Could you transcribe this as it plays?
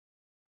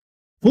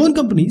Phone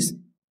companies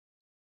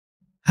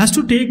has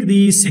to take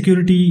the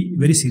security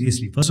very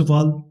seriously. First of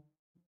all,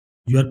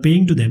 you are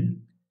paying to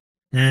them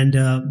and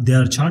they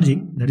are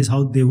charging. That is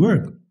how they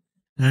work.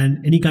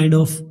 And any kind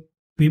of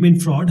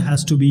payment fraud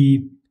has to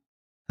be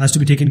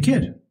taken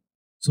care.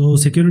 So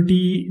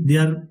security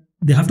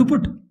they have to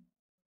put.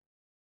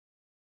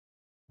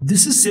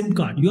 This is SIM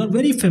card. You are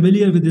very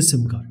familiar with this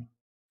SIM card.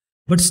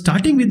 But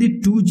starting with the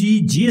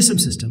 2G GSM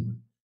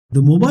system,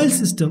 the mobile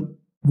system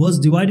was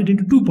divided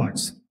into two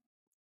parts.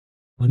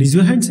 One is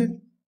your handset.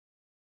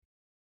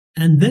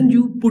 And then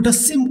you put a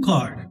SIM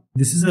card.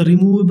 This is a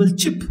removable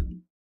chip.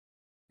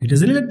 It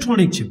is an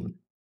electronic chip.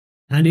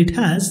 And it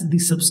has the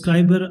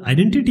subscriber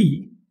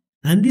identity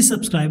and the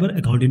subscriber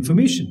account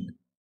information.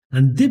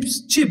 And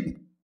this chip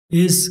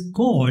is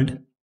called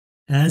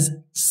as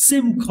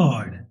SIM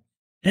card.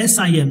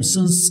 SIM,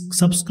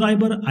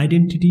 subscriber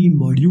identity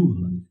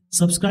module.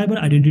 Subscriber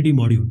identity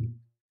module.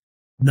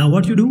 Now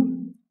what you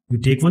do? You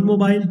take one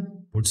mobile,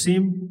 put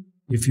SIM.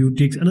 If you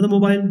take another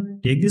mobile,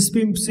 take this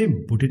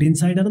SIM, put it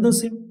inside another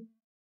SIM.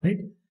 Right?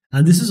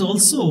 And this is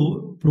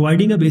also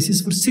providing a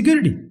basis for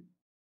security.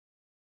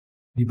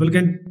 People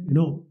can,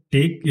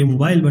 take a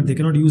mobile, but they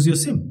cannot use your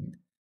SIM.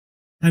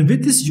 And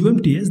with this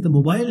UMTS, the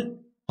mobile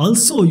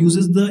also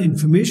uses the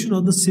information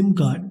of the SIM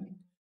card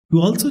to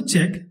also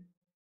check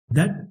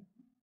that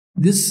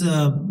this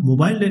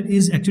mobile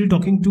is actually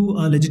talking to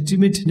a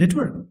legitimate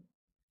network.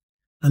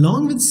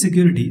 Along with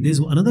security, there is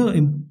another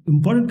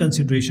important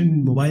consideration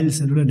in mobile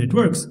cellular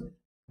networks,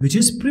 which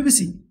is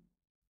privacy.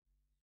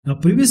 Now,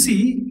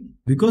 privacy,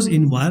 because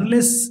in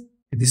wireless,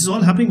 this is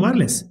all happening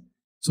wireless.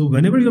 So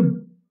whenever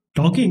you're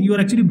talking, you are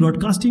actually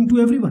broadcasting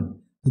to everyone.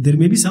 So there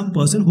may be some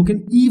person who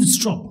can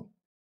eavesdrop,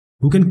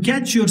 who can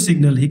catch your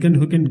signal, who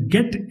can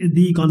get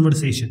the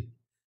conversation.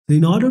 So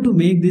in order to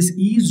make this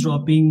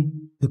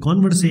eavesdropping, the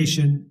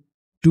conversation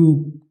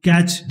to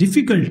catch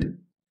difficult,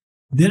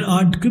 there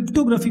are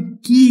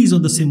cryptographic keys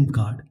on the SIM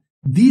card.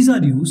 These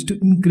are used to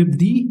encrypt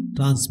the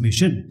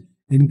transmission.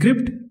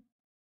 Encrypt,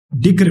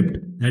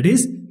 decrypt. That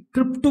is,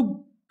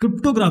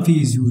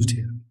 cryptography is used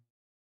here.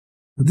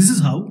 So this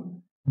is how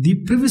the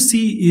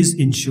privacy is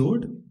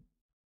ensured